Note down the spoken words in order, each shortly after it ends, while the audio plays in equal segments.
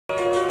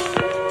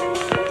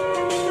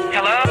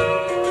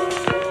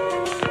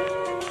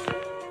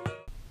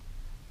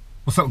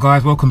What's up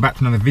guys, welcome back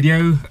to another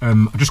video.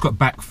 I just got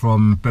back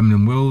from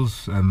Birmingham,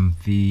 Wales,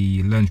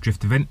 the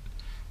Learn2Drift event.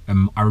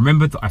 I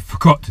remembered that I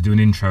forgot to do an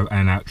intro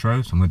and an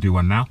outro, so I'm going to do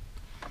one now.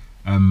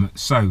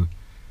 So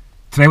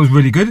today was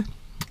really good.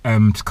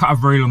 To cut a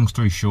very long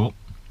story short,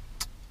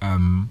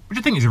 which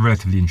I think is a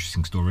relatively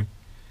interesting story,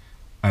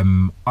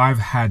 I've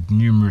had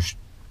numerous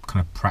kind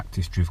of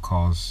practice drift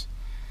cars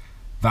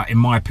that in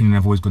my opinion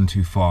have always gone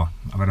too far.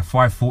 I've had a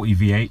 540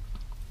 V8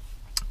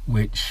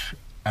 which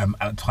at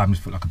the time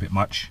just felt like a bit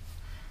much.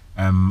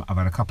 I've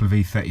had a couple of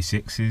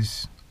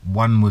E36s.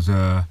 One was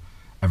a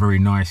very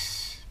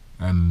nice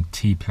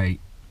T-plate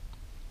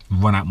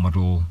run out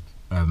model,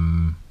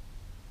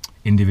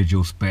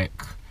 individual spec.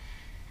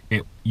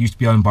 It used to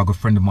be owned by a good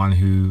friend of mine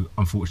who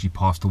unfortunately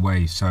passed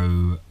away,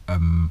 so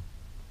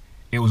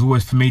it was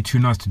always for me too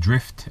nice to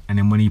drift, and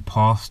then when he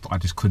passed I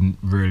just couldn't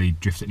really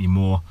drift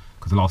anymore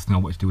because the last thing I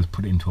wanted to do was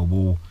put it into a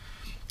wall.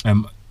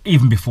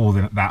 Even before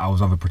that I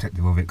was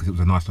overprotective of it because it was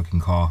a nice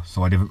looking car,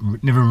 so I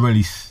never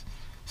really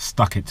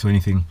stuck it to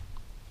anything.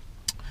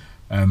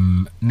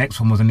 Next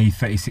one was an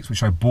E36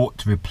 which I bought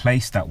to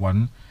replace that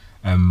one.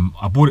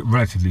 I bought it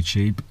relatively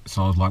cheap,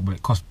 so I was like, well,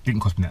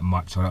 didn't cost me that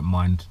much, so I don't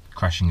mind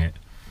crashing it.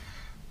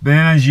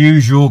 Then as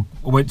usual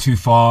I went too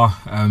far,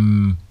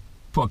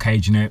 put a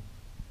cage in it,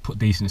 put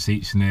decent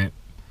seats in it,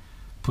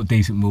 put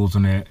decent wheels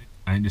on it,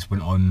 and it just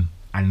went on.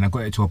 And then I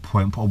got it to a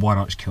point, put a wide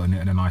arch kit on it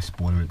and a nice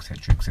spoiler,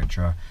 etc,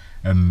 etc.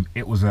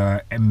 It was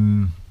a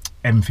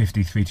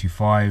M50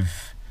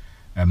 325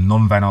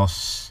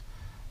 non-Vanos,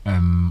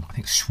 I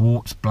think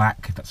Schwartz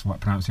black, if that's the right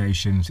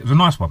pronunciation. It was a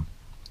nice one.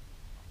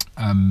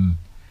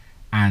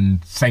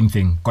 And same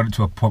thing, got it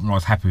to a point where I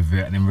was happy with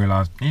it and then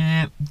realised,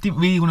 yeah, didn't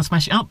really want to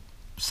smash it up.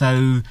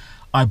 So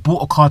I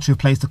bought a car to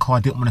replace the car I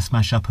didn't want to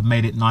smash up and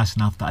made it nice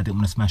enough that I didn't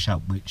want to smash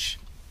up, which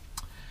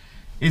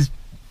is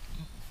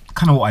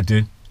kind of what I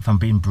do if I'm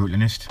being brutally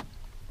honest.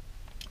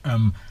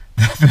 Then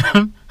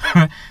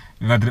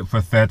I did it for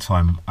a third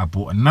time. I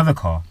bought another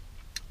car,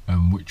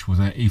 which was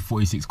an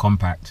E46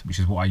 compact, which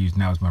is what I use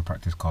now as my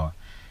practice car.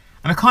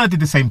 And I kind of did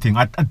the same thing.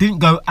 I didn't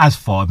go as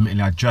far,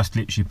 admittedly. I just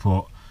literally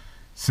put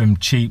some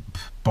cheap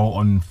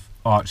bolt-on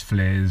arch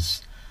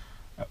flares,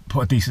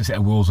 put a decent set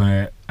of wheels on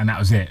it, and that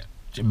was it.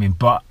 Do you know what I mean?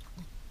 But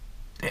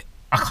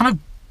I kind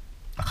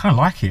of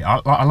like it.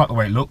 I like the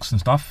way it looks and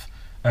stuff.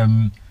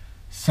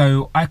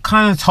 So I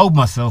kind of told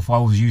myself I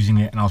was using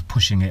it and I was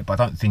pushing it, but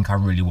I don't think I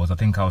really was. I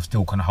think I was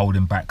still kind of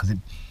holding back because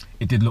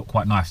it did look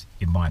quite nice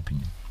in my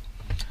opinion.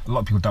 A lot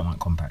of people don't like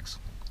compacts.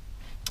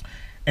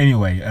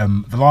 Anyway,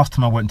 the last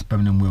time I went to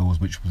Birmingham, Wales,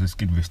 which was a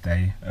skid risk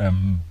day,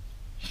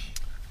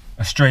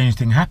 a strange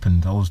thing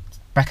happened. I was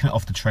backing it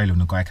off the trailer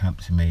and a guy came up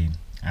to me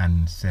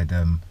and said,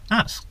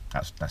 that's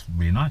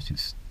really nice,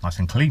 it's nice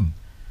and clean.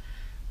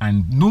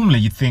 And normally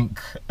you'd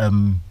think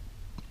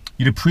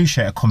you'd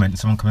appreciate a comment,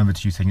 someone come over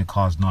to you saying your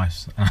car's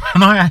nice,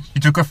 and I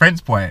actually took offence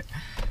by it.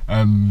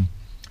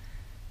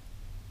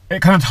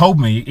 It kind of told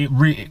me, it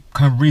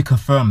kind of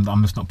reconfirmed that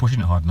I'm just not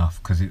pushing it hard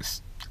enough because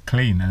it's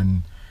clean.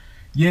 And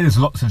yeah, there's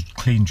lots of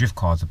clean drift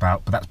cars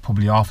about, but that's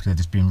probably after they've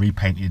just been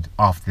repainted,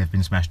 after they've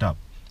been smashed up.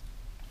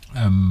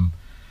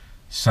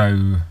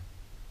 So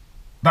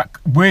that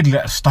weirdly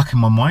that stuck in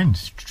my mind.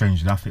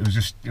 Strange enough, it was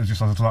just I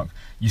was like,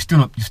 you're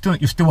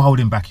still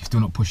holding back, you're still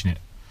not pushing it.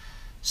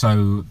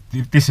 So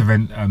this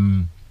event,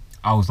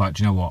 I was like,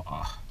 do you know what?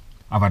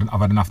 I've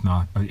had enough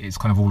now. It's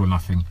kind of all or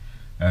nothing.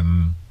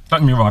 Don't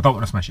get me wrong, I don't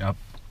want to smash it up,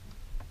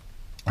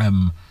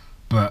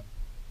 but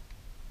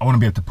I want to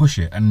be able to push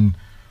it. And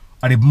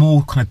I did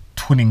more kind of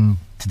twinning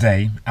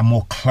today and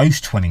more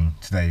close twinning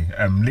today.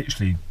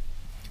 Literally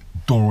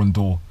door on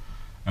door.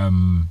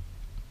 And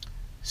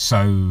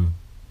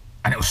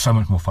it was so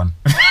much more fun.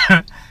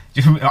 I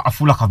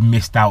feel like I've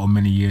missed out on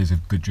many years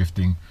of good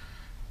drifting.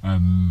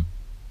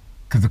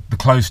 Because the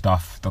close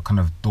stuff, the kind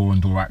of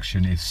door-on-door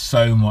action is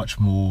so much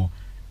more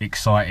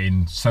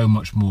exciting, so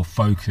much more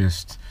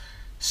focused,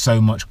 so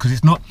much, because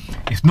it's not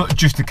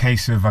just a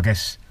case of, I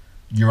guess,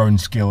 your own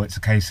skill, it's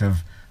a case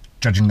of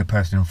judging the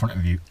person in front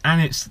of you.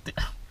 And it's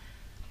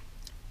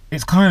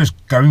kind of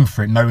just going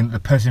for it, knowing that the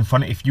person in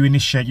front of you, if you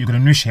initiate, you're going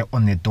to initiate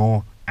on their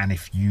door, and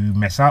if you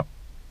mess up,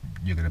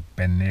 you're going to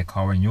bend their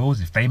car and yours.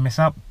 If they mess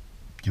up,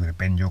 you're going to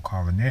bend your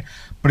car and there.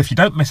 But if you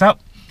don't mess up,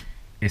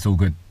 it's all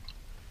good.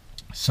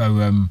 So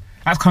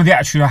that's kind of the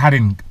attitude I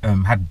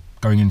had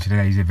going into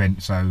today's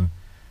event. So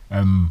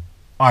I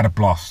had a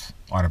blast.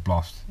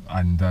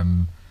 And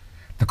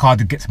the car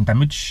did get some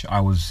damage. I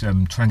was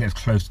trying to get as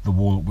close to the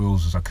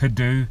wheels as I could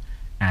do,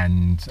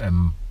 and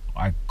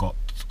I got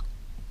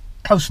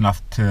close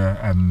enough to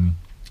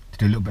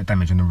do a little bit of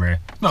damage on the rear.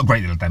 Not a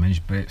great deal of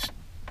damage, but it's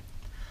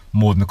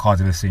more than the car's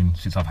ever seen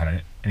since I've had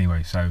it.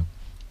 Anyway, so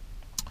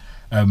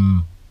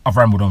I've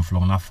rambled on for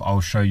long enough.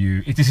 I'll show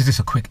you. This is just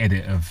a quick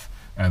edit of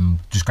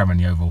just going around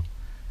the oval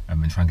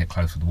and try and get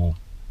close to the wall.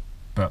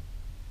 But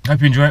I hope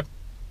you enjoy it.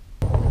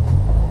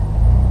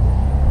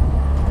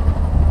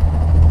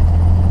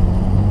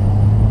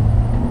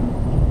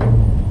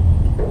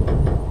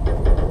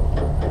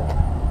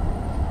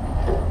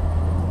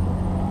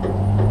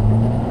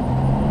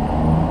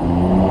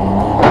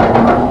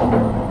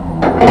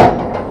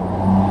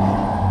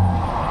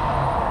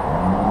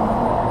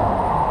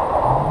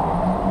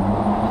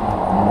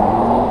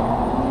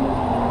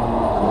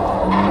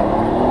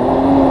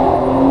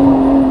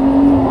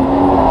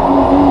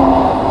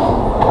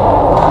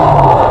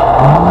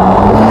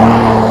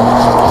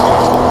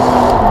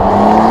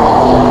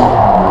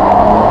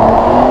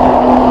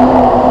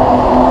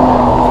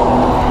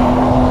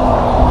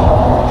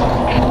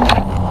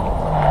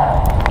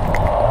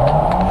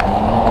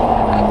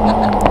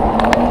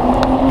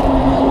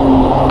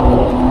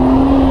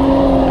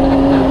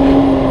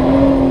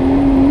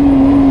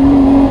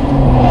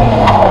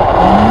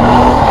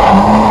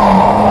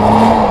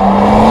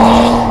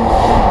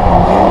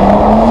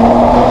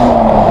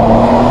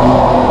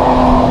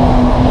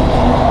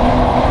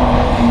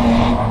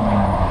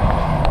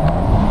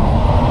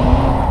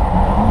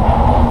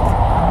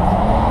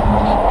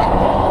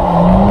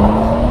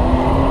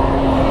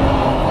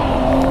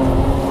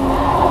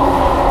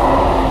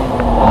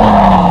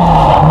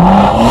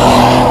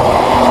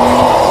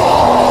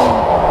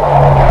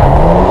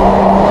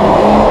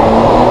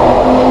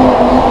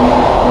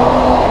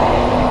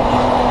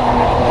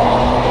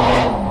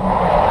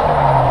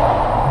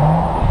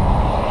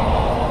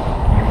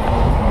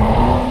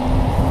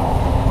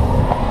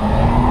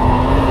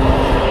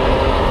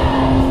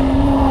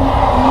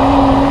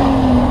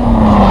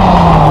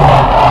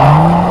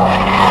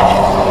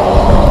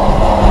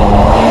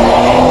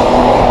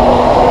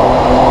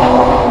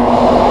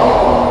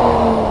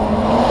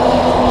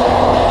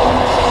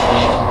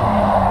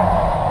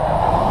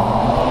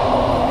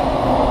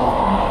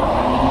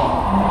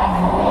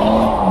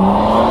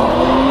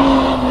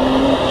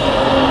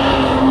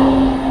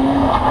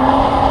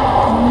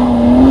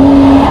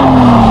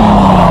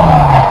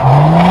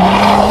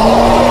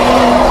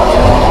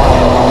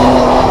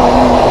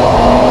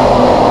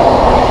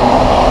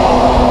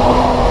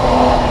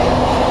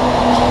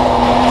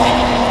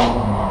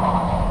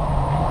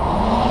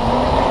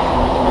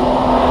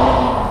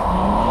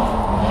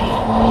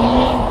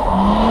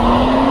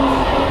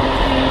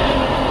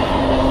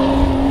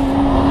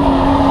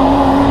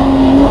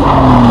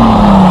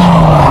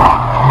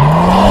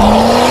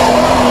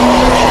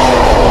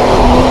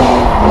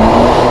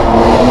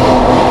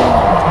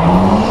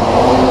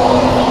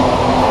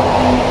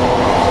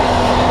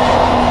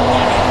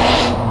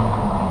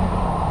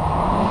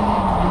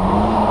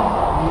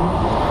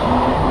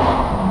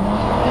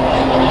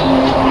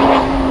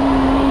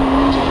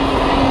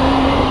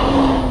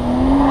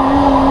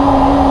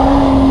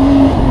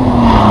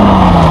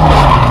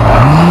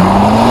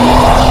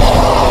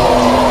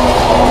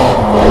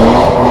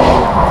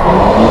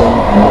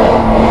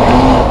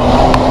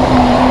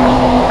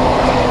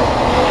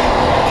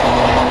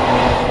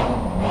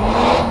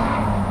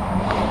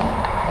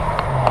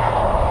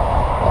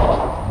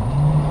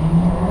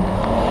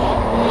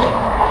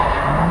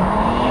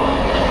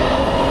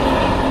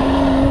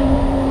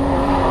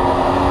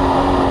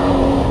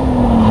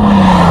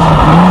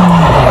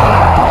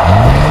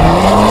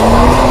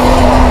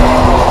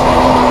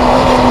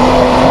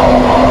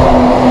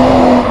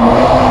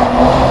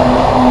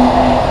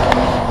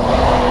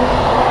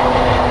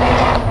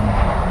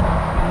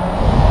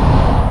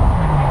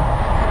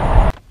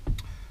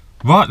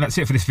 Right, that's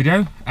it for this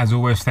video. As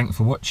always, thanks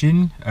for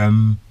watching.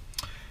 And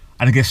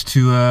I guess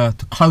to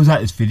close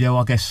out this video,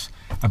 I guess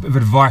a bit of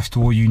advice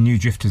to all you new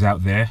drifters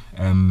out there.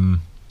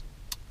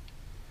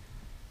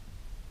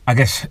 I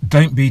guess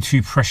don't be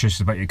too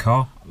precious about your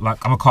car. Like,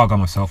 I'm a car guy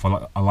myself.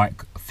 I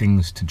like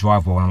things to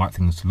drive well and I like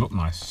things to look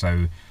nice.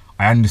 So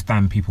I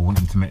understand people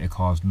wanting to make their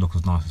cars look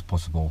as nice as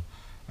possible.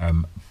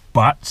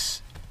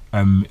 But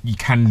you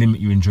can limit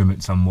your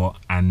enjoyment somewhat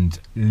and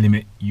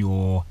limit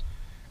your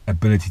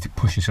ability to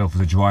push yourself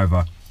as a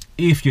driver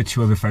if you're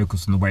too over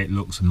focused on the way it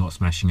looks and not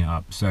smashing it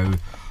up. So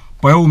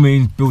by all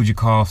means, build your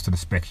cars to the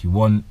spec you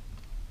want,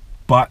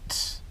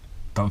 but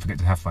don't forget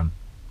to have fun.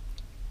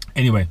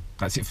 Anyway,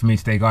 that's it for me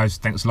today, guys.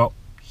 Thanks a lot.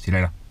 See you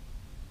later.